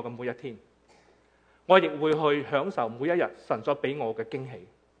賜俾我嘅每一天，我亦會去享受每一日神所俾我嘅驚喜，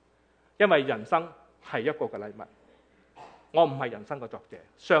因為人生係一個嘅禮物。我唔係人生嘅作者，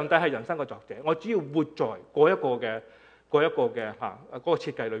上帝係人生嘅作者。我只要活在嗰一個嘅嗰個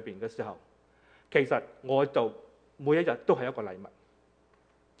設計裏邊嘅時候，其實我就每一日都係一個禮物。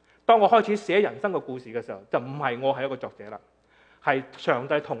當我開始寫人生嘅故事嘅時候，就唔係我係一個作者啦，係上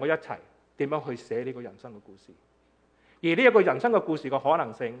帝同我一齊點樣去寫呢個人生嘅故事。而呢一個人生嘅故事嘅可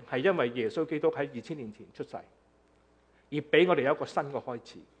能性係因為耶穌基督喺2000年前出世，而俾我哋有一個新嘅開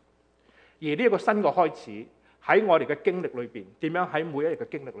始。而呢一個新嘅開始喺我哋嘅經歷裏邊，點樣喺每一日嘅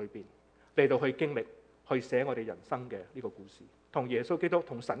經歷裏邊嚟到去經歷，去寫我哋人生嘅呢個故事，同耶穌基督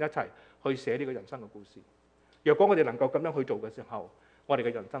同神一齊去寫呢個人生嘅故事。若果我哋能夠咁樣去做嘅時候，我哋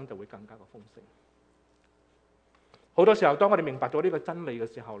嘅人生就會更加嘅豐盛。好多時候，當我哋明白咗呢個真理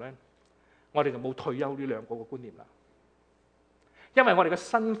嘅時候呢，我哋就冇退休呢兩個嘅觀念啦。因為我哋嘅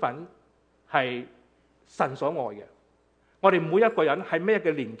身份係神所愛嘅，我哋每一個人喺咩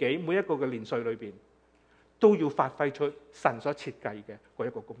嘅年紀，每一個嘅年歲裏邊，都要發揮出神所設計嘅嗰一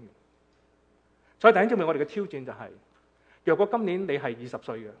個功用。所以弟兄姊妹，我哋嘅挑戰就係，若果今年你係20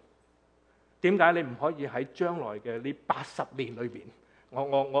歲嘅，點解你唔可以喺將來嘅呢80年裏邊，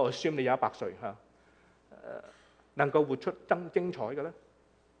我 assume 你有100歲嚇，能夠活出精彩嘅咧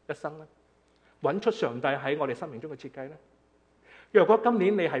一生咧，揾出上帝喺我哋生命中嘅設計咧？若果今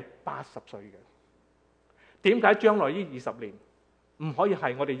年你係80歲嘅，點解將來呢20年唔可以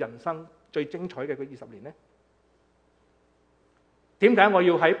係我哋人生最精彩嘅嗰20年呢？點解我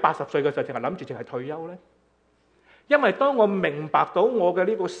要喺80歲嘅時候淨係諗住淨係退休呢？因為當我明白到我嘅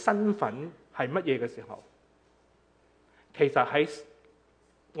呢個身份係乜嘢嘅時候，其實喺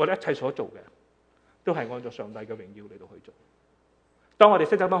我哋一切所做嘅都係按照上帝嘅榮耀嚟到去做。當我哋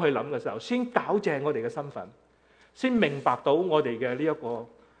識得咁去諗嘅時候，先搞正我哋嘅身份，先明白到我哋嘅呢一個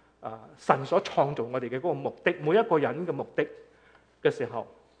神所創造我哋嘅嗰個目的，每一個人嘅目的嘅時候，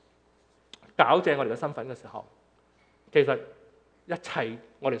搞正我哋嘅身份嘅時候，其實一切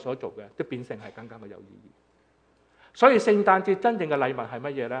我哋所做嘅都變成係更加嘅有意義。所以聖誕節真正嘅禮物係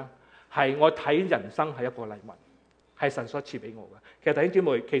乜嘢呢？係我睇人生係一個禮物，係神所賜俾我嘅。其實弟兄姊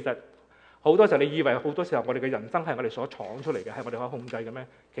妹，其實好多時候你以為好多時候我哋嘅人生係我哋所闖出嚟嘅，係我哋可以控制嘅咩？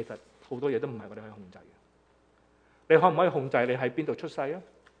其實好多嘢都唔係我哋可以控制嘅。你可唔可以控制你喺邊度出世啊？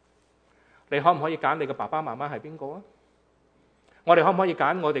你可唔可以揀你嘅爸爸媽媽係邊個啊？我哋可唔可以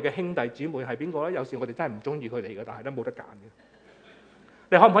揀我哋嘅兄弟姊妹係邊個咧？有時我哋真係唔中意佢哋嘅，但係都冇得揀嘅。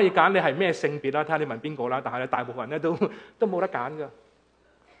你可唔可以揀你係咩性別啦？睇下你問邊個啦。但係咧，大部分人咧都冇得揀噶。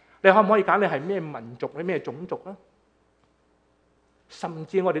你可唔可以揀你係咩民族、你咩種族啊？甚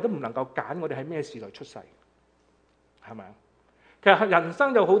至我哋都唔能夠揀我哋喺咩時代出世，係咪啊？其實人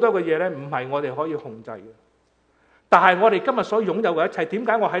生有好多嘅嘢咧，唔係我哋可以控制嘅。但係我哋今日所擁有嘅一切，點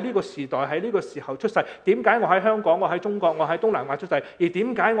解我喺呢個時代喺呢個時候出世？點解我喺香港、我喺中國、我喺東南亞出世？而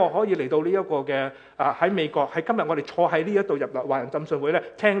點解我可以嚟到呢一個嘅喺美國？喺今日我哋坐喺呢一度入嚟華人浸信會咧，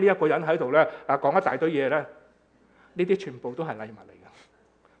聽呢一個人喺度咧講一大堆嘢咧，呢啲全部都係禮物嚟嘅，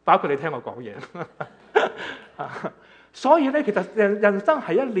包括你聽我講嘢。所以咧，其實人生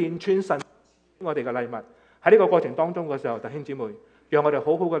係一連串神我哋嘅禮物。喺呢個過程當中嘅時候，弟兄姊妹，讓我哋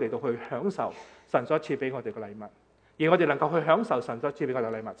好好嘅嚟到去享受神所賜俾我哋嘅禮物。而我哋能夠去享受神所賜俾我哋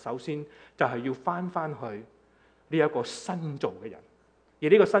嘅禮物，首先就係要翻去呢一個新造嘅人。而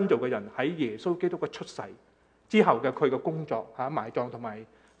呢個新造嘅人喺耶穌基督嘅出世之後嘅佢嘅工作埋葬同埋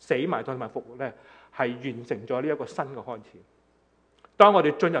死埋葬同埋復活咧，係完成咗呢一個新嘅開始。當我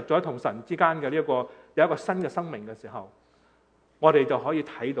哋進入咗同神之間嘅呢一個有一個新嘅生命嘅時候，我哋就可以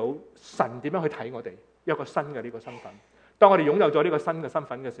睇到神點樣去睇我哋一個新嘅呢個身份。當我哋擁有咗呢個新嘅身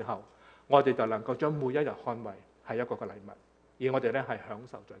份嘅時候，我哋就能夠將每一日看為係一個嘅禮物，而我哋咧係享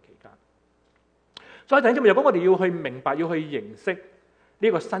受在期間。所以弟兄姊妹，如果我哋要去明白、要去認識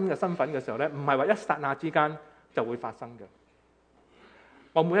呢個新嘅身份嘅時候咧，唔係話一剎那之間就會發生嘅。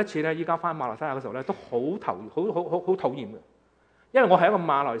我每一次咧，依家翻馬來西亞嘅時候咧，都好討厭嘅，因為我係一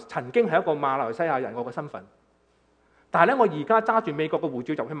個曾經係一個馬來西亞人，我嘅身份。但係咧，我而家揸住美國嘅護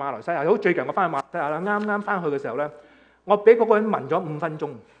照入去馬來西亞，好最近我翻去馬來西亞啦，啱啱翻去嘅時候咧，我俾嗰個人問咗5分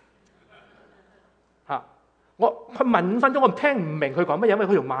鐘。佢問5分鐘，我聽唔明佢講乜嘢，因為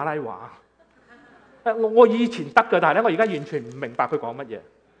佢用馬拉話。我以前得㗎，但係咧我而家完全唔明白佢講乜嘢。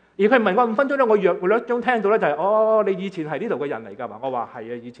而佢問我5分鐘咧，我約略中聽到咧就係你以前係呢度嘅人嚟㗎嘛？我話係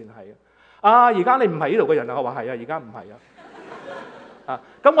啊，以前係啊。而家你唔係呢度嘅人啊？我話係啊，而家唔係啊。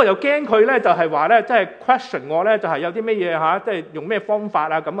咁我又驚佢咧，就係話咧，即係 question 我咧，就係有啲咩嘢即係用咩方法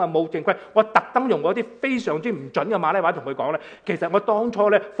啊？咁啊冇正規，我特登用嗰啲非常之唔準嘅馬來話同佢講咧。其實我當初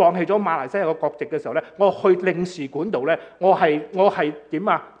咧放棄咗馬來西亞嘅國籍嘅時候咧，我去領事館度咧，我係點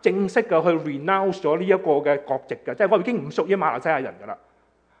啊？正式嘅去 renounce 咗呢一個嘅國籍嘅，即係我已經唔屬於馬來西亞人㗎啦。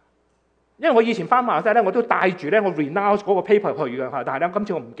因為我以前翻馬來西亞咧，我都帶住咧我 renounce 嗰個 paper 去嘅嚇，但係咧今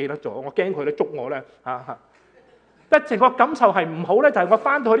次我唔記得咗，我驚佢咧捉我咧嚇。但成個感受係唔好咧，就係我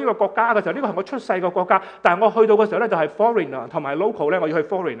翻到去呢個國家嘅時候，呢個係我出世嘅國家，但係我去到嘅時候咧，就係 foreigner 同埋 local 咧，我要去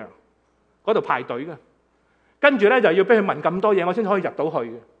foreigner 嗰度排隊嘅，跟住咧就要俾佢問咁多嘢，我先可以入到去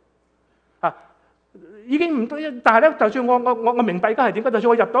嘅。已經唔多，但係咧，就算我明白而家係點解，就算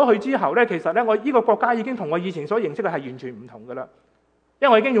我入到去之後咧，其實咧我呢個國家已經同我以前所認識嘅係完全唔同㗎啦。因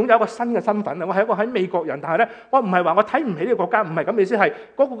為我已經擁有一個新嘅身份啦，我係一個喺美國人，但係咧我唔係話我睇唔起呢個國家，唔係咁意思，係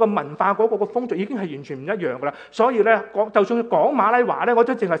嗰個嘅文化、嗰個嘅風俗已經係完全唔一樣㗎啦。所以咧就算講馬來話咧，我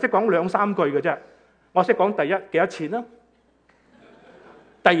都淨係識講2-3句嘅啫。我識講第一幾多錢啦，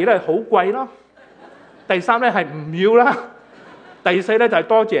第二咧係好貴啦，第三咧係唔要啦，第四咧就係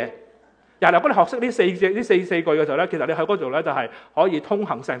多謝。嗱，如果你學識呢四句嘅時候咧，其實你喺嗰度咧就係可以通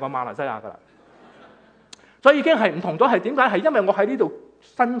行成個馬來西亞㗎啦。所以已經係唔同咗，係點解？係因為我喺呢度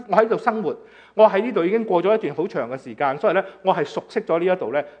我喺度生活，我喺呢度已經過咗一段好長嘅時間，所以咧我係熟悉咗呢一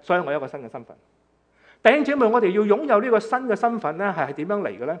度咧，所以我有一個新嘅身份。弟兄姊妹，我哋要擁有呢個新嘅身份咧，係點樣嚟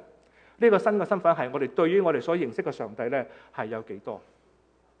嘅咧？呢個新嘅身份係我哋對於我哋所認識嘅上帝咧係有幾多？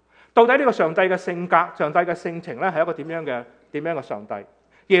到底呢個上帝嘅性格、上帝嘅性情咧係一個點樣嘅上帝？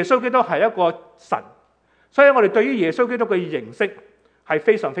耶穌基督係一個神，所以我哋對於耶穌基督嘅認識係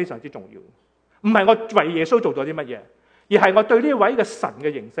非常非常之重要。唔係我為耶穌做咗啲乜嘢，而係我對呢位嘅神嘅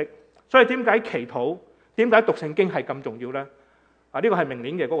認識。所以點解祈禱、點解讀聖經係咁重要呢？呢個係明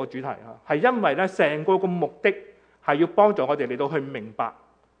年嘅嗰個主題嚇，係因為咧成個目的係要幫助我哋嚟到去明白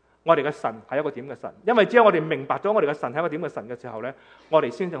我哋嘅神係一個點嘅神。因為只有我哋明白咗我哋嘅神係一個點嘅神嘅時候咧，我哋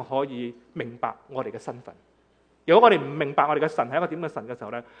先至可以明白我哋嘅身份。如果我哋唔明白我哋嘅神係一個點嘅神嘅時候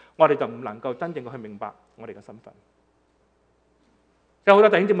咧，我哋就唔能夠真正去明白我哋嘅身份。有好多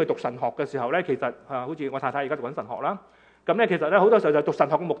弟兄姊妹讀神學嘅時候咧，其實好似我太太而家讀緊神學啦。咁咧，其實咧好多時候就讀神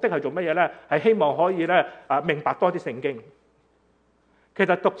學嘅目的係做乜嘢咧？係希望可以咧明白多啲聖經。其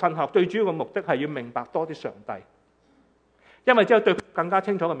實讀神學最主要嘅目的係要明白多啲上帝，因為只有對更加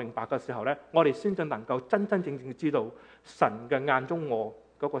清楚嘅明白嘅時候咧，我哋先至能夠真真正正知道神嘅眼中我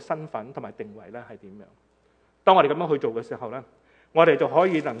嗰個身份同埋定位咧係點樣。當我哋咁樣去做嘅時候咧，我哋就可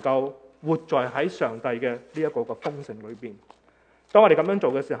以能夠活在喺上帝嘅呢一個嘅豐盛裏邊。當我哋咁樣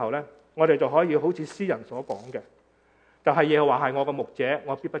做嘅時候咧，我哋就可以好似詩人所講嘅，就係耶和華係我嘅牧者，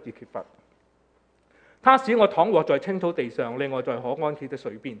我必不致缺乏。他使我躺臥在青草地上，令我在可安歇的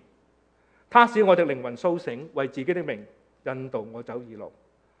水邊。他使我的靈魂甦醒，為自己的名引導我走義路。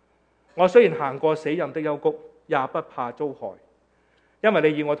我雖然行過死蔭的幽谷，也不怕遭害，因為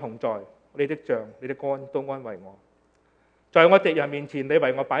你與我同在，你的杖、你的竿都安慰我。在我敵人面前，你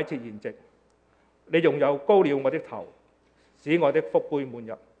為我擺設筵席，你用油膏了我的頭，使我的福杯滿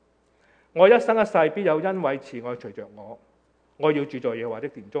溢。我一生一世必有恩惠慈愛隨着我，我要住在耶和華的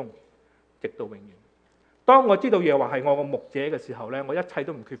殿中，直到永遠。當我知道耶和華係我個牧者嘅時候咧，我一切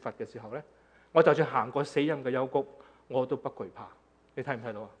都唔缺乏嘅時候咧，我就算行過死蔭嘅幽谷，我都不懼怕。你睇唔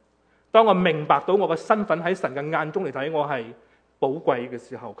睇到啊？當我明白到我嘅身份喺神嘅眼中嚟睇，我係寶貴嘅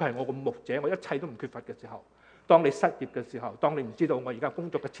時候，佢係我個牧者，我一切都唔缺乏嘅時候。當你失業嘅時候，當你唔知道我而家工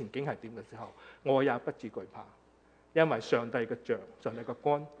作嘅前景係點嘅時候，我也不至懼怕，因為上帝嘅杖、上帝嘅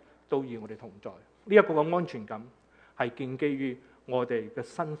竿都與我哋同在。呢一個嘅安全感係建基於我哋嘅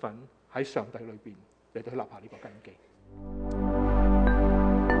身份喺上帝裏邊嚟到去立下呢個根基。